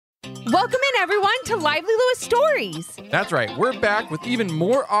Welcome in, everyone, to Lively Lewis Stories. That's right, we're back with even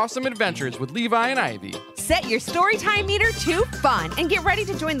more awesome adventures with Levi and Ivy. Set your storytime meter to fun and get ready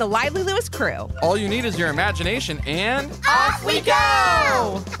to join the Lively Lewis crew. All you need is your imagination and... Off we go!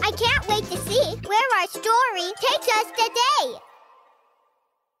 I can't wait to see where our story takes us today.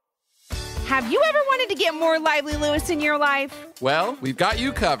 Have you ever wanted to get more Lively Lewis in your life? Well, we've got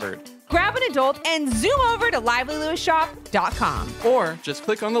you covered. Grab an adult and zoom over to livelylewisshop.com. Or just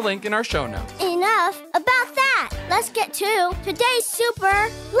click on the link in our show notes. Enough about that. Let's get to today's super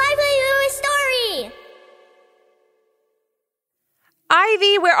Lively Lewis story.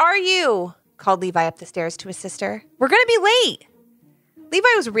 Ivy, where are you? Called Levi up the stairs to his sister. We're going to be late. Levi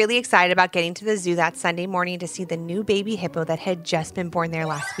was really excited about getting to the zoo that Sunday morning to see the new baby hippo that had just been born there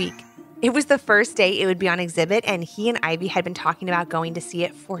last week. It was the first day it would be on exhibit, and he and Ivy had been talking about going to see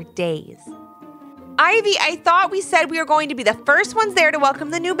it for days. Ivy, I thought we said we were going to be the first ones there to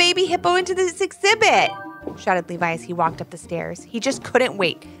welcome the new baby hippo into this exhibit, shouted Levi as he walked up the stairs. He just couldn't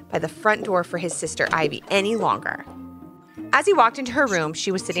wait by the front door for his sister Ivy any longer. As he walked into her room,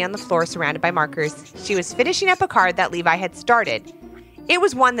 she was sitting on the floor surrounded by markers. She was finishing up a card that Levi had started. It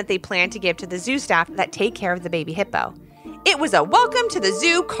was one that they planned to give to the zoo staff that take care of the baby hippo. It was a welcome to the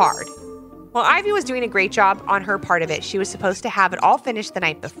zoo card. While Ivy was doing a great job on her part of it, she was supposed to have it all finished the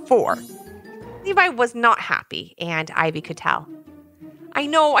night before. Levi was not happy, and Ivy could tell. I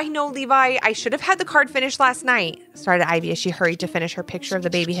know, Levi. I should have had the card finished last night, started Ivy as she hurried to finish her picture of the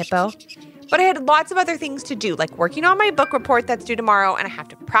baby hippo. But I had lots of other things to do, like working on my book report that's due tomorrow, and I have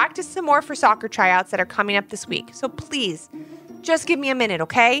to practice some more for soccer tryouts that are coming up this week. So please, just give me a minute,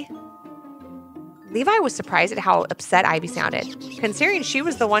 okay? Levi was surprised at how upset Ivy sounded, considering she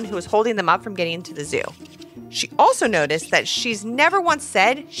was the one who was holding them up from getting into the zoo. She also noticed that she's never once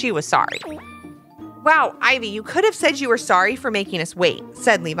said she was sorry. Wow, Ivy, you could have said you were sorry for making us wait,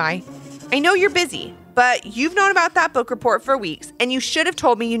 said Levi. I know you're busy, but you've known about that book report for weeks, and you should have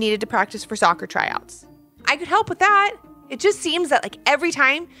told me you needed to practice for soccer tryouts. I could help with that. It just seems that like every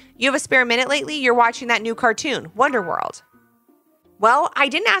time you have a spare minute lately, you're watching that new cartoon, Wonderworld. Well, I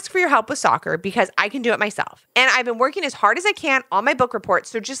didn't ask for your help with soccer because I can do it myself. And I've been working as hard as I can on my book report,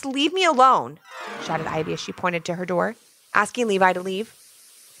 so just leave me alone, shouted Ivy as she pointed to her door, asking Levi to leave.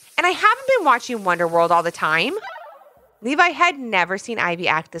 And I haven't been watching Wonderworld all the time. Levi had never seen Ivy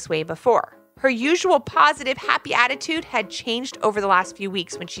act this way before. Her usual positive, happy attitude had changed over the last few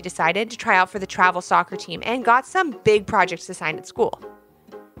weeks when she decided to try out for the travel soccer team and got some big projects assigned at school.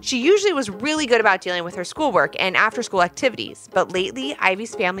 She usually was really good about dealing with her schoolwork and after-school activities, but lately,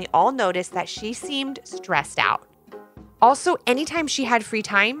 Ivy's family all noticed that she seemed stressed out. Also, anytime she had free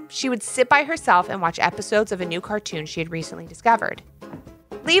time, she would sit by herself and watch episodes of a new cartoon she had recently discovered.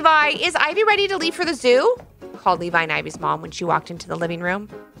 Levi, is Ivy ready to leave for the zoo? Called Levi and Ivy's mom when she walked into the living room.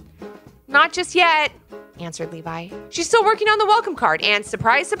 Not just yet, answered Levi. She's still working on the welcome card, and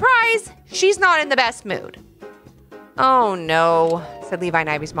surprise, surprise, she's not in the best mood. Oh no, said Levi and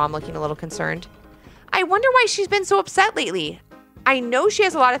Ivy's mom, looking a little concerned. I wonder why she's been so upset lately. I know she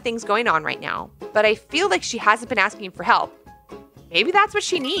has a lot of things going on right now, but I feel like she hasn't been asking for help. Maybe that's what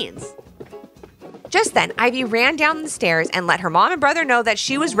she needs. Just then, Ivy ran down the stairs and let her mom and brother know that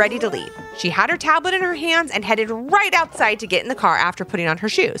she was ready to leave. She had her tablet in her hands and headed right outside to get in the car after putting on her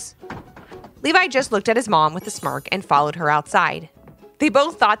shoes. Levi just looked at his mom with a smirk and followed her outside. They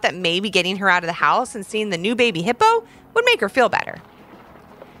both thought that maybe getting her out of the house and seeing the new baby hippo would make her feel better.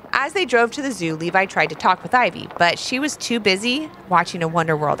 As they drove to the zoo, Levi tried to talk with Ivy, but she was too busy watching a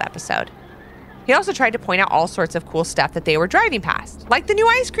Wonderworld episode. He also tried to point out all sorts of cool stuff that they were driving past, like the new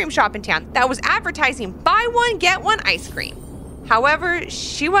ice cream shop in town that was advertising buy one, get one ice cream. However,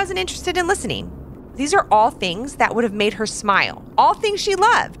 she wasn't interested in listening. These are all things that would have made her smile, all things she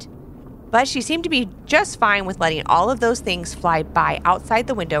loved. But she seemed to be just fine with letting all of those things fly by outside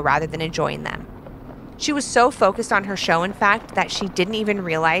the window rather than enjoying them. She was so focused on her show, in fact, that she didn't even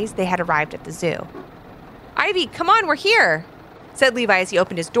realize they had arrived at the zoo. Ivy, come on, we're here, said Levi as he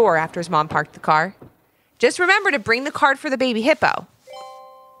opened his door after his mom parked the car. Just remember to bring the card for the baby hippo.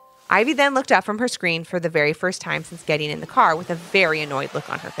 Ivy then looked up from her screen for the very first time since getting in the car with a very annoyed look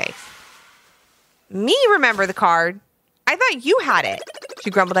on her face. Me remember the card? I thought you had it, she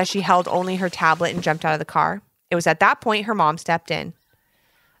grumbled as she held only her tablet and jumped out of the car. It was at that point her mom stepped in.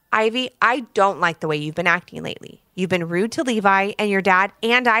 Ivy, I don't like the way you've been acting lately. You've been rude to Levi and your dad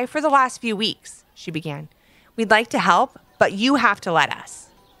and I for the last few weeks, she began. We'd like to help, but you have to let us.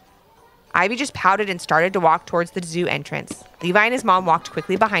 Ivy just pouted and started to walk towards the zoo entrance. Levi and his mom walked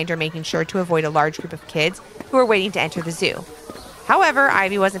quickly behind her, making sure to avoid a large group of kids who were waiting to enter the zoo. However,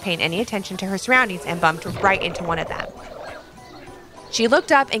 Ivy wasn't paying any attention to her surroundings and bumped right into one of them. She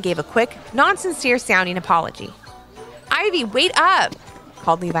looked up and gave a quick, non-sincere sounding apology. "Ivy, wait up,"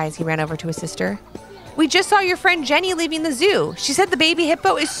 called Levi as he ran over to his sister. "We just saw your friend Jenny leaving the zoo. She said the baby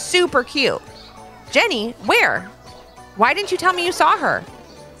hippo is super cute." "Jenny? Where? Why didn't you tell me you saw her?"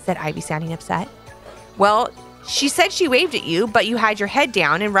 said Ivy, sounding upset. "Well, she said she waved at you, but you had your head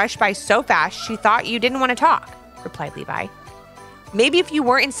down and rushed by so fast she thought you didn't want to talk," replied Levi. "Maybe if you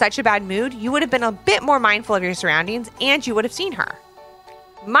weren't in such a bad mood, you would have been a bit more mindful of your surroundings and you would have seen her."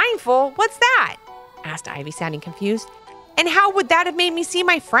 "Mindful? What's that?" asked Ivy, sounding confused. "And how would that have made me see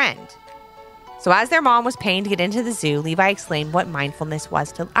my friend?" So as their mom was paying to get into the zoo, Levi explained what mindfulness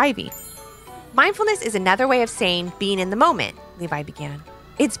was to Ivy. "Mindfulness is another way of saying being in the moment," Levi began.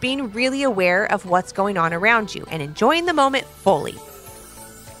 "It's being really aware of what's going on around you and enjoying the moment fully."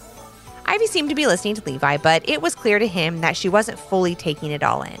 Ivy seemed to be listening to Levi, but it was clear to him that she wasn't fully taking it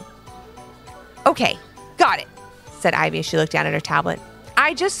all in. "Okay, got it," said Ivy as she looked down at her tablet.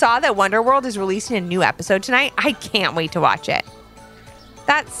 "I just saw that Wonderworld is releasing a new episode tonight. I can't wait to watch it."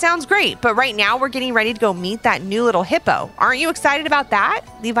 "That sounds great, but right now we're getting ready to go meet that new little hippo. Aren't you excited about that?"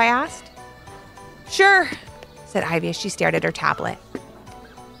 Levi asked. "Sure," said Ivy as she stared at her tablet.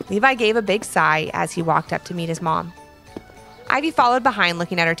 Levi gave a big sigh as he walked up to meet his mom. Ivy followed behind,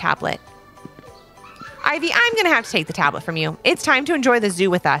 looking at her tablet. "Ivy, I'm going to have to take the tablet from you. It's time to enjoy the zoo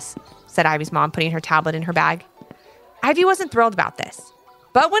with us," said Ivy's mom, putting her tablet in her bag. Ivy wasn't thrilled about this,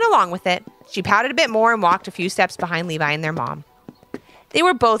 but went along with it. She pouted a bit more and walked a few steps behind Levi and their mom. They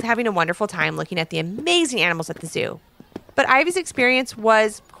were both having a wonderful time looking at the amazing animals at the zoo. But Ivy's experience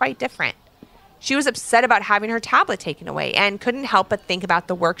was quite different. She was upset about having her tablet taken away and couldn't help but think about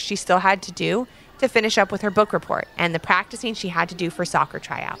the work she still had to do to finish up with her book report and the practicing she had to do for soccer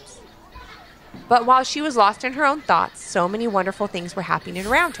tryouts. But while she was lost in her own thoughts, so many wonderful things were happening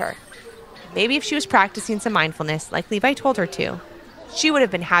around her. Maybe if she was practicing some mindfulness like Levi told her to, she would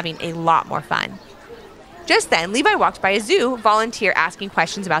have been having a lot more fun. Just then, Levi walked by a zoo volunteer asking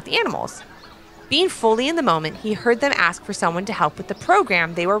questions about the animals. Being fully in the moment, he heard them ask for someone to help with the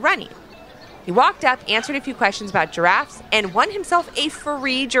program they were running. He walked up, answered a few questions about giraffes, and won himself a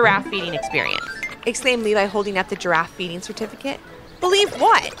free giraffe feeding experience, exclaimed Levi, holding up the giraffe feeding certificate. "Believe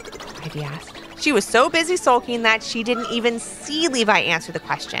what?" Ivy asked. She was so busy sulking that she didn't even see Levi answer the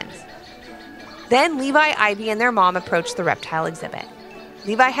questions. Then Levi, Ivy, and their mom approached the reptile exhibit.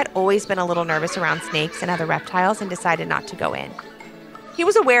 Levi had always been a little nervous around snakes and other reptiles and decided not to go in. He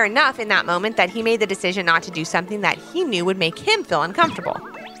was aware enough in that moment that he made the decision not to do something that he knew would make him feel uncomfortable.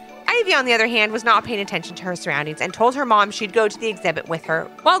 Ivy, on the other hand, was not paying attention to her surroundings and told her mom she'd go to the exhibit with her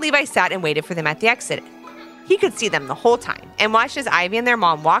while Levi sat and waited for them at the exit. He could see them the whole time and watched as Ivy and their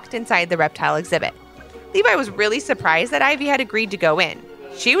mom walked inside the reptile exhibit. Levi was really surprised that Ivy had agreed to go in.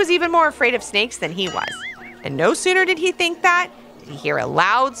 She was even more afraid of snakes than he was. And no sooner did he think that, did he hear a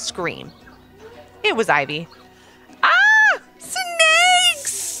loud scream. It was Ivy. "Ah!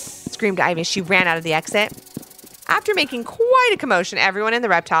 Snakes!" screamed Ivy as she ran out of the exit. After making quite a commotion, everyone in the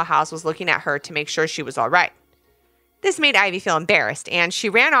reptile house was looking at her to make sure she was all right. This made Ivy feel embarrassed, and she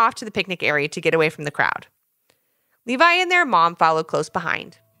ran off to the picnic area to get away from the crowd. Levi and their mom followed close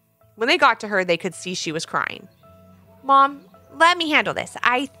behind. When they got to her, they could see she was crying. "Mom, let me handle this.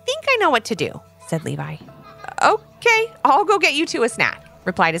 I think I know what to do," said Levi. "Okay, I'll go get you two a snack,"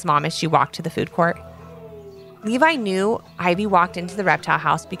 replied his mom as she walked to the food court. Levi knew Ivy walked into the reptile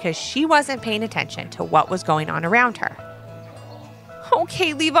house because she wasn't paying attention to what was going on around her.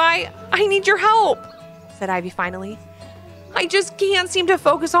 "Okay, Levi, I need your help," said Ivy finally. "I just can't seem to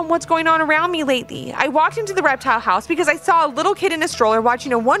focus on what's going on around me lately. I walked into the reptile house because I saw a little kid in a stroller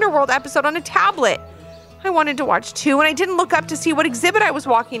watching a Wonderworld episode on a tablet. I wanted to watch too, and I didn't look up to see what exhibit I was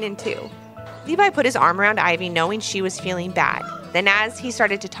walking into." Levi put his arm around Ivy, knowing she was feeling bad. Then as he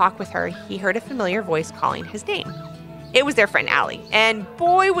started to talk with her, he heard a familiar voice calling his name. It was their friend Allie, and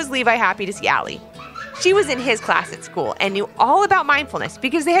boy was Levi happy to see Allie. She was in his class at school and knew all about mindfulness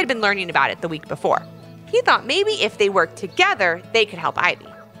because they had been learning about it the week before. He thought maybe if they worked together, they could help Ivy.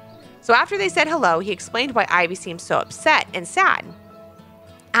 So after they said hello, he explained why Ivy seemed so upset and sad.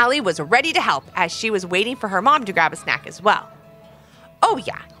 Allie was ready to help as she was waiting for her mom to grab a snack as well. "Oh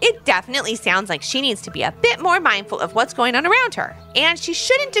yeah, it definitely sounds like she needs to be a bit more mindful of what's going on around her, and she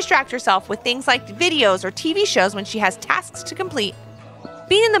shouldn't distract herself with things like videos or TV shows when she has tasks to complete.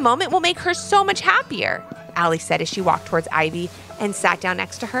 Being in the moment will make her so much happier," Allie said as she walked towards Ivy and sat down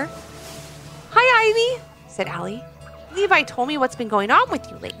next to her. "Hi, Ivy," said Allie. "Levi told me what's been going on with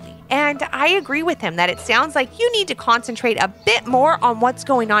you lately, and I agree with him that it sounds like you need to concentrate a bit more on what's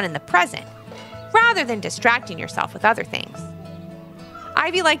going on in the present, rather than distracting yourself with other things."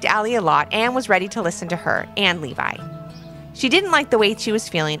 Ivy liked Allie a lot and was ready to listen to her and Levi. She didn't like the way she was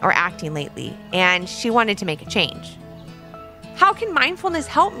feeling or acting lately, and she wanted to make a change. "How can mindfulness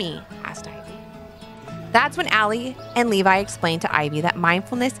help me?" asked Ivy. That's when Allie and Levi explained to Ivy that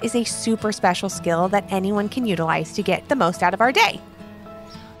mindfulness is a super special skill that anyone can utilize to get the most out of our day.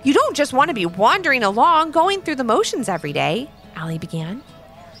 "You don't just want to be wandering along, going through the motions every day," Allie began.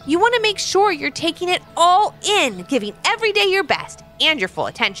 "You want to make sure you're taking it all in, giving every day your best and your full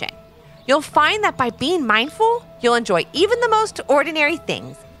attention. You'll find that by being mindful, you'll enjoy even the most ordinary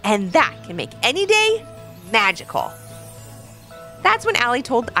things, and that can make any day magical." That's when Allie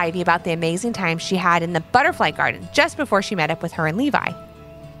told Ivy about the amazing time she had in the butterfly garden just before she met up with her and Levi.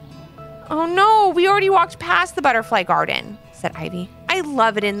 "Oh no, we already walked past the butterfly garden," said Ivy. "I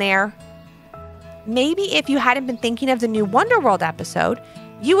love it in there." "Maybe if you hadn't been thinking of the new Wonderworld episode,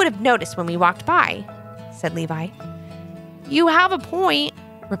 you would have noticed when we walked by," said Levi. "You have a point,"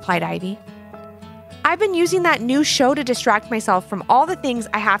 replied Ivy. "I've been using that new show to distract myself from all the things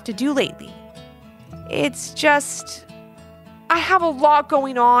I have to do lately. It's just, I have a lot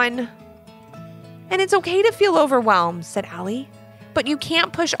going on." "And it's okay to feel overwhelmed," said Allie. "But you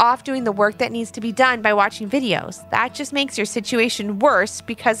can't push off doing the work that needs to be done by watching videos. That just makes your situation worse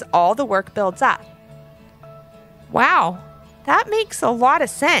because all the work builds up." "Wow, that makes a lot of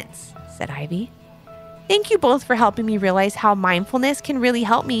sense," said Ivy. "Thank you both for helping me realize how mindfulness can really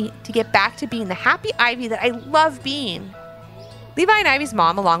help me to get back to being the happy Ivy that I love being." Levi and Ivy's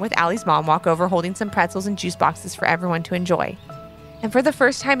mom, along with Allie's mom, walk over holding some pretzels and juice boxes for everyone to enjoy. And for the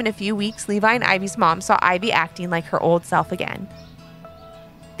first time in a few weeks, Levi and Ivy's mom saw Ivy acting like her old self again.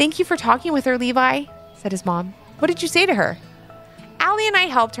 "Thank you for talking with her, Levi," said his mom. "What did you say to her?" "Allie and I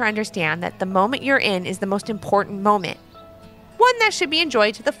helped her understand that the moment you're in is the most important moment. One that should be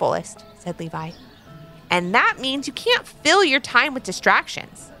enjoyed to the fullest," said Levi. "And that means you can't fill your time with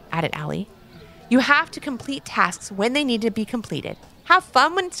distractions," added Allie. "You have to complete tasks when they need to be completed, have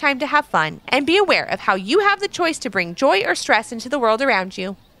fun when it's time to have fun, and be aware of how you have the choice to bring joy or stress into the world around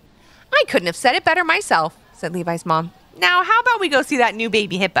you." "I couldn't have said it better myself," said Levi's mom. "Now, how about we go see that new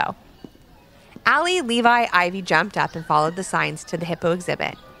baby hippo?" Allie, Levi, Ivy jumped up and followed the signs to the hippo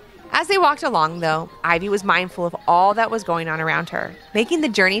exhibit. As they walked along, though, Ivy was mindful of all that was going on around her, making the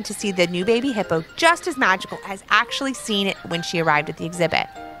journey to see the new baby hippo just as magical as actually seeing it when she arrived at the exhibit.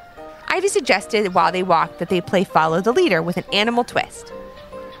 Ivy suggested while they walked that they play Follow the Leader with an animal twist.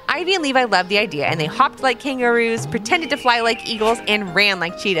 Ivy and Levi loved the idea, and they hopped like kangaroos, pretended to fly like eagles, and ran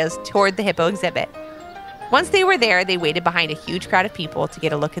like cheetahs toward the hippo exhibit. Once they were there, they waited behind a huge crowd of people to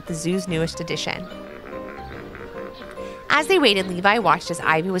get a look at the zoo's newest addition. As they waited, Levi watched as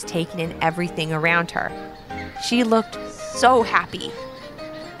Ivy was taking in everything around her. She looked so happy.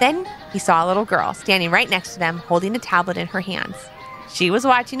 Then he saw a little girl standing right next to them, holding a tablet in her hands. She was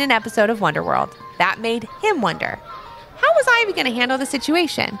watching an episode of Wonderworld. That made him wonder, how was Ivy going to handle the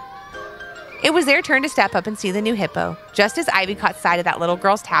situation? It was their turn to step up and see the new hippo, just as Ivy caught sight of that little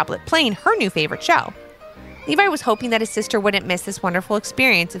girl's tablet playing her new favorite show. Levi was hoping that his sister wouldn't miss this wonderful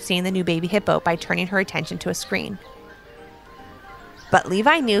experience of seeing the new baby hippo by turning her attention to a screen. But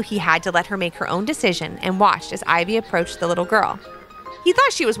Levi knew he had to let her make her own decision and watched as Ivy approached the little girl. He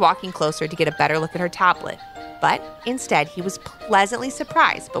thought she was walking closer to get a better look at her tablet, but instead he was pleasantly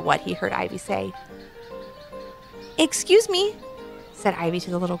surprised by what he heard Ivy say. "Excuse me," said Ivy to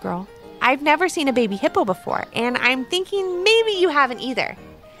the little girl. "I've never seen a baby hippo before, and I'm thinking maybe you haven't either.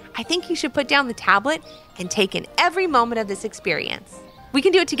 I think you should put down the tablet and take in every moment of this experience. We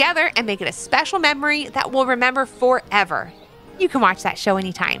can do it together and make it a special memory that we'll remember forever. You can watch that show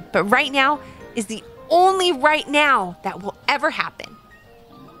anytime, but right now is the only right now that will ever happen."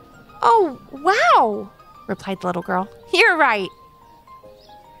 "Oh, wow," replied the little girl. "You're right."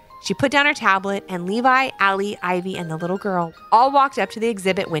 She put down her tablet, and Levi, Allie, Ivy, and the little girl all walked up to the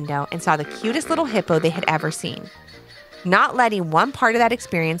exhibit window and saw the cutest little hippo they had ever seen, not letting one part of that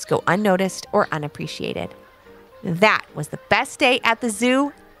experience go unnoticed or unappreciated. "That was the best day at the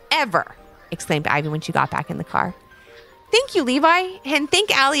zoo ever," exclaimed Ivy when she got back in the car. "Thank you, Levi, and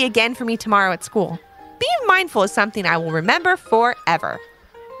thank Allie again for me tomorrow at school. Being mindful is something I will remember forever."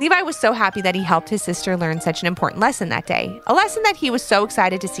 Levi was so happy that he helped his sister learn such an important lesson that day, a lesson that he was so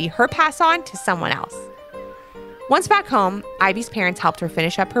excited to see her pass on to someone else. Once back home, Ivy's parents helped her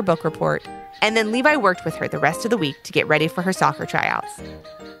finish up her book report, and then Levi worked with her the rest of the week to get ready for her soccer tryouts.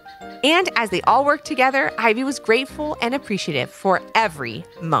 And as they all worked together, Ivy was grateful and appreciative for every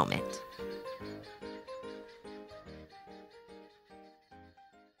moment.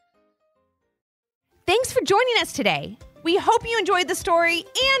 Thanks for joining us today. We hope you enjoyed the story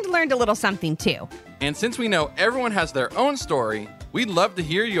and learned a little something too. And since we know everyone has their own story, we'd love to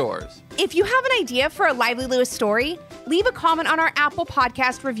hear yours. If you have an idea for a Lively Lewis story, leave a comment on our Apple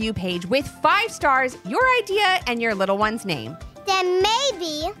Podcast review page with 5 stars, your idea, and your little one's name. Then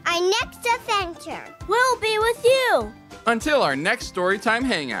maybe our next adventure will be with you. Until our next Storytime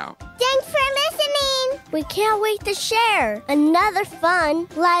Hangout. Thanks for listening. We can't wait to share another fun,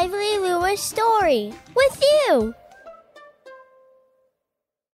 lively Lewis story with you.